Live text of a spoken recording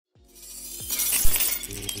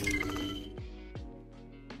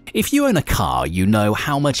If you own a car, you know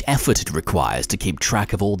how much effort it requires to keep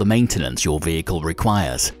track of all the maintenance your vehicle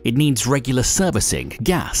requires. It needs regular servicing,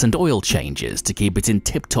 gas and oil changes to keep it in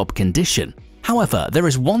tip-top condition. However, there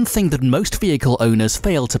is one thing that most vehicle owners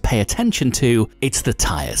fail to pay attention to: it's the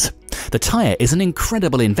tires. The tyre is an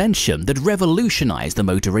incredible invention that revolutionized the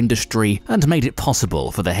motor industry and made it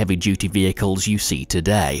possible for the heavy-duty vehicles you see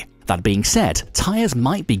today. That being said, tyres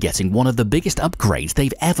might be getting one of the biggest upgrades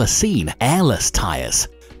they've ever seen: airless tyres.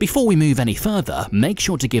 Before we move any further, make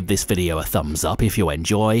sure to give this video a thumbs up if you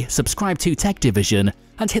enjoy, subscribe to Tech Division,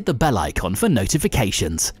 and hit the bell icon for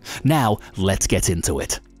notifications. Now, let's get into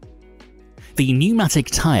it. The pneumatic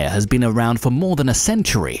tyre has been around for more than a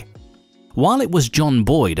century. While it was John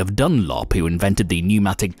Boyd of Dunlop who invented the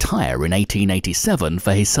pneumatic tyre in 1887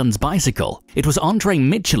 for his son's bicycle, it was Andre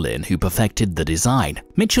Michelin who perfected the design.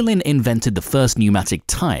 Michelin invented the first pneumatic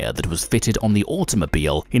tyre that was fitted on the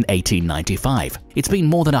automobile in 1895. It's been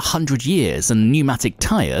more than 100 years and pneumatic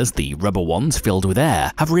tyres, the rubber ones filled with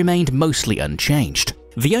air, have remained mostly unchanged.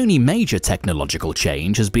 The only major technological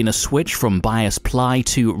change has been a switch from bias ply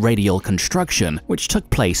to radial construction, which took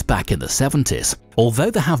place back in the 70s.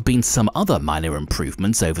 Although there have been some other minor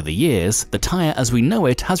improvements over the years, the tyre as we know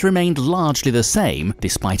it has remained largely the same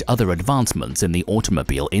despite other advancements in the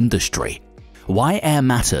automobile industry. Why air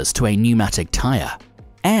matters to a pneumatic tyre?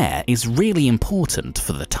 Air is really important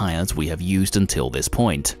for the tyres we have used until this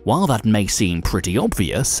point. While that may seem pretty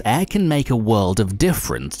obvious, air can make a world of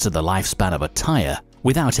difference to the lifespan of a tyre.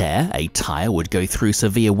 Without air, a tyre would go through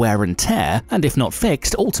severe wear and tear, and if not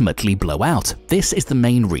fixed, ultimately blow out. This is the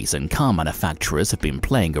main reason car manufacturers have been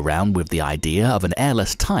playing around with the idea of an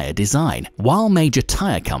airless tyre design. While major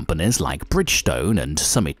tyre companies like Bridgestone and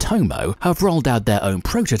Sumitomo have rolled out their own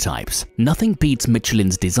prototypes, nothing beats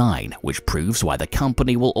Michelin's design, which proves why the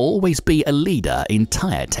company will always be a leader in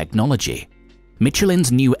tyre technology.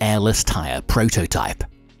 Michelin's new airless tyre prototype.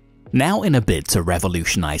 Now, in a bid to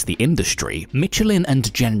revolutionize the industry, Michelin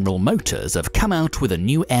and General Motors have come out with a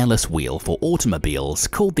new airless wheel for automobiles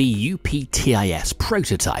called the UPTIS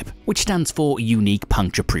prototype, which stands for Unique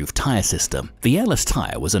Puncture-Proof Tyre System. The airless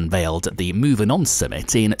tyre was unveiled at the Moving On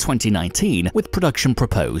Summit in 2019, with production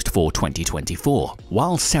proposed for 2024.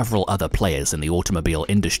 While several other players in the automobile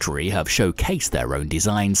industry have showcased their own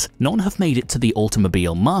designs, none have made it to the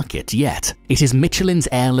automobile market yet. It is Michelin's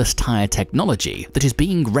airless tyre technology that is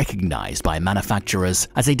being recognized by manufacturers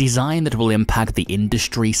as a design that will impact the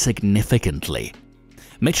industry significantly.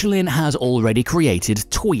 Michelin has already created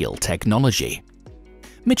Toil Technology.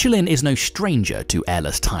 Michelin is no stranger to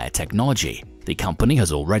airless tyre technology. The company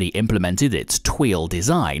has already implemented its Toil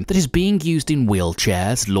design that is being used in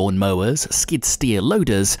wheelchairs, lawnmowers, skid steer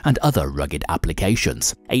loaders, and other rugged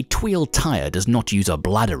applications. A Toil tyre does not use a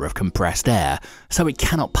bladder of compressed air, so it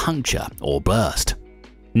cannot puncture or burst.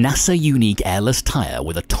 NASA Unique Airless Tyre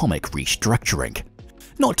with Atomic Restructuring.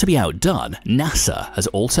 Not to be outdone, NASA has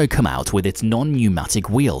also come out with its non-pneumatic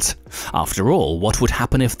wheels. After all, what would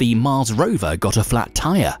happen if the Mars rover got a flat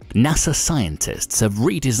tyre? NASA scientists have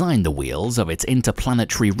redesigned the wheels of its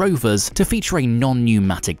interplanetary rovers to feature a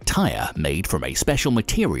non-pneumatic tyre made from a special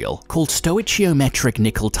material called stoichiometric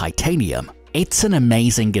nickel titanium. It's an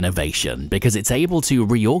amazing innovation because it's able to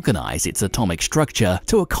reorganize its atomic structure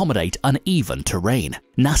to accommodate uneven terrain.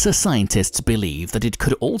 NASA scientists believe that it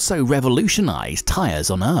could also revolutionize tires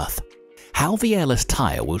on Earth. How the airless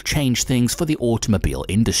tire will change things for the automobile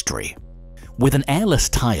industry. With an airless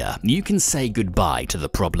tire, you can say goodbye to the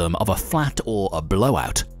problem of a flat or a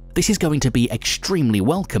blowout. This is going to be extremely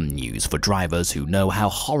welcome news for drivers who know how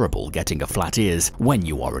horrible getting a flat is when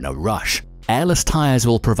you are in a rush. Airless tyres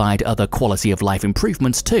will provide other quality of life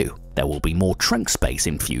improvements too. There will be more trunk space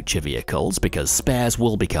in future vehicles because spares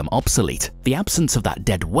will become obsolete. The absence of that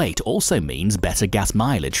dead weight also means better gas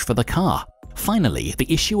mileage for the car. Finally,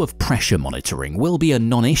 the issue of pressure monitoring will be a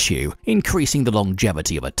non-issue, increasing the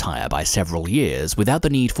longevity of a tyre by several years without the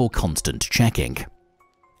need for constant checking.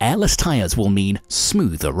 Airless tyres will mean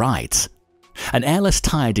smoother rides. An airless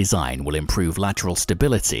tyre design will improve lateral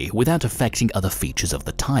stability without affecting other features of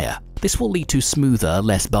the tyre. This will lead to smoother,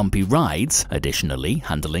 less bumpy rides. Additionally,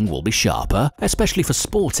 handling will be sharper, especially for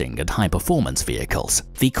sporting and high-performance vehicles.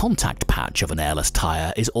 The contact patch of an airless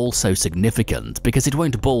tyre is also significant because it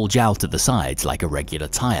won't bulge out at the sides like a regular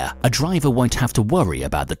tyre. A driver won't have to worry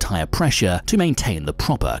about the tyre pressure to maintain the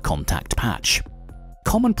proper contact patch.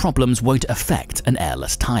 Common problems won't affect an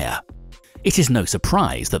airless tyre. It is no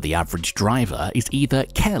surprise that the average driver is either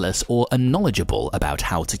careless or unknowledgeable about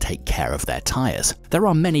how to take care of their tyres. There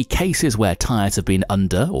are many cases where tyres have been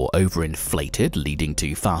under or overinflated, leading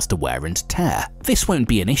to faster wear and tear. This won't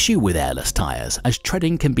be an issue with airless tyres, as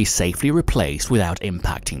treading can be safely replaced without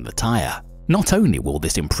impacting the tyre. Not only will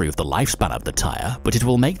this improve the lifespan of the tyre, but it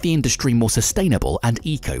will make the industry more sustainable and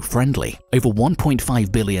eco-friendly. Over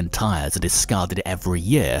 1.5 billion tyres are discarded every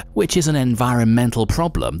year, which is an environmental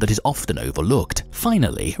problem that is often overlooked.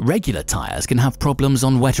 Finally, regular tyres can have problems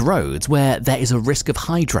on wet roads where there is a risk of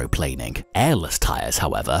hydroplaning. Airless tyres,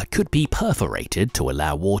 however, could be perforated to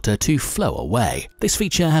allow water to flow away. This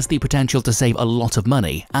feature has the potential to save a lot of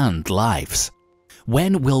money and lives.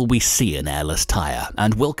 When will we see an airless tyre,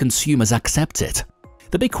 and will consumers accept it?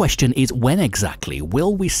 The big question is, when exactly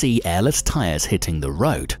will we see airless tyres hitting the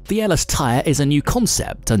road? The airless tyre is a new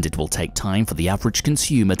concept, and it will take time for the average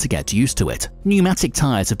consumer to get used to it. Pneumatic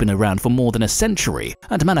tyres have been around for more than a century,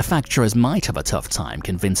 and manufacturers might have a tough time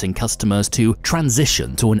convincing customers to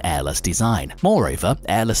transition to an airless design. Moreover,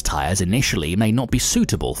 airless tyres initially may not be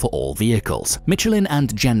suitable for all vehicles. Michelin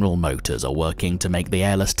and General Motors are working to make the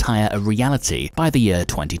airless tyre a reality by the year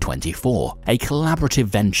 2024. A collaborative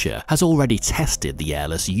venture has already tested the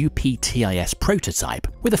airless UPTIS prototype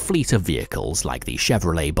with a fleet of vehicles like the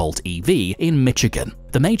Chevrolet Bolt EV in Michigan.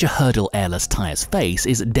 The major hurdle airless tyres face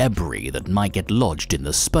is debris that might get lodged in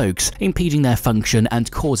the spokes, impeding their function and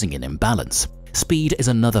causing an imbalance. Speed is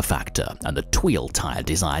another factor, and the Toil tyre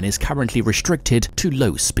design is currently restricted to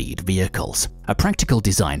low-speed vehicles. A practical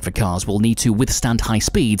design for cars will need to withstand high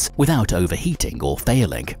speeds without overheating or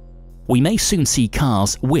failing. We may soon see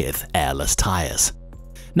cars with airless tyres.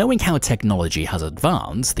 Knowing how technology has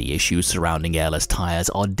advanced, the issues surrounding airless tyres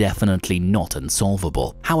are definitely not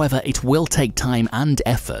unsolvable. However, it will take time and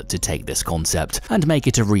effort to take this concept and make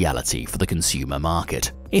it a reality for the consumer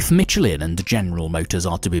market. If Michelin and General Motors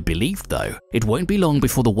are to be believed though, it won't be long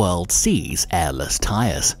before the world sees airless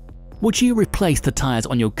tyres. Would you replace the tyres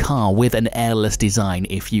on your car with an airless design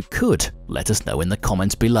if you could? Let us know in the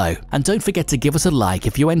comments below. And don't forget to give us a like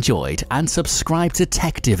if you enjoyed and subscribe to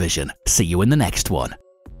Tech Division. See you in the next one.